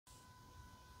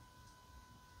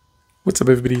What's up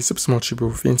everybody,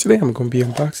 Supersmallchibiwolf, and today I'm going to be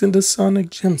unboxing the Sonic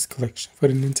Gems collection for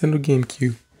the Nintendo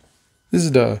GameCube. This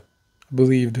is I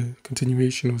believe, the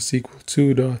continuation or sequel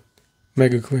to the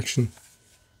Mega Collection.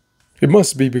 It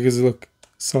must be because look,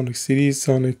 Sonic CDs,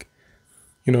 Sonic,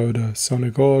 the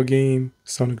Sonic R game,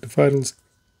 Sonic the Fighters,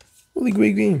 really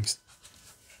great games.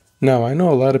 Now, I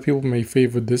know a lot of people may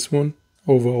favor this one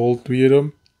over all three of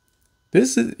them.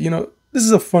 This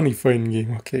is a funny fighting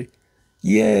game, okay?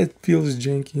 Yeah, it feels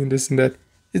janky and this and that.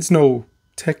 It's no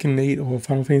Tekken 8 or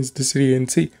Final Fantasy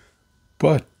NT,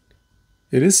 but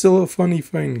it is still a funny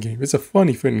fighting game. It's a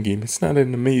funny fighting game. It's not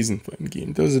an amazing fighting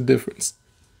game. There's a difference.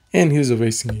 And here's a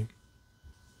racing game.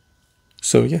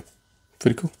 So yeah,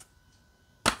 pretty cool.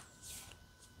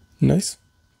 Nice,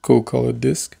 cool colored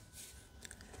disc.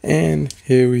 And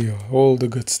here we are, all the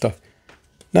good stuff.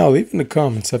 Now leave in the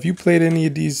comments, have you played any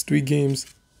of these three games?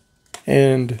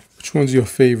 And which one's your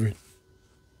favorite?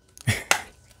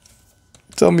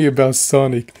 Tell me about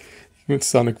Sonic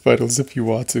Fighters if you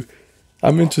want to.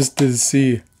 I'm interested to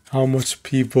see how much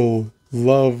people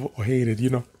love or hate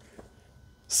it,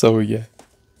 So yeah.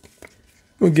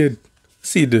 We'll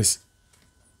see this.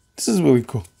 This is really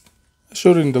cool. I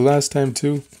showed it in the last time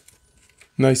too.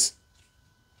 Nice.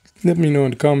 Let me know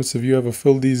in the comments if you ever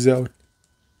filled these out.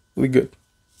 Really good.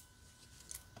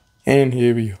 And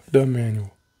here we are, the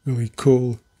manual. Really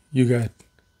cool. You got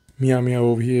Meow Meow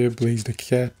over here, Blaze the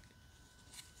cat.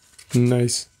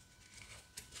 Nice.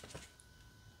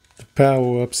 The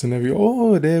power-ups and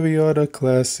oh, there we are, the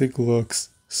classic looks.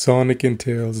 Sonic and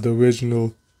Tails, the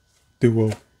original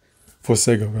duo for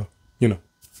Sega, well,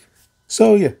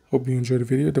 So yeah, hope you enjoyed the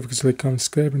video. Don't forget to like, comment,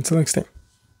 subscribe. Until next time.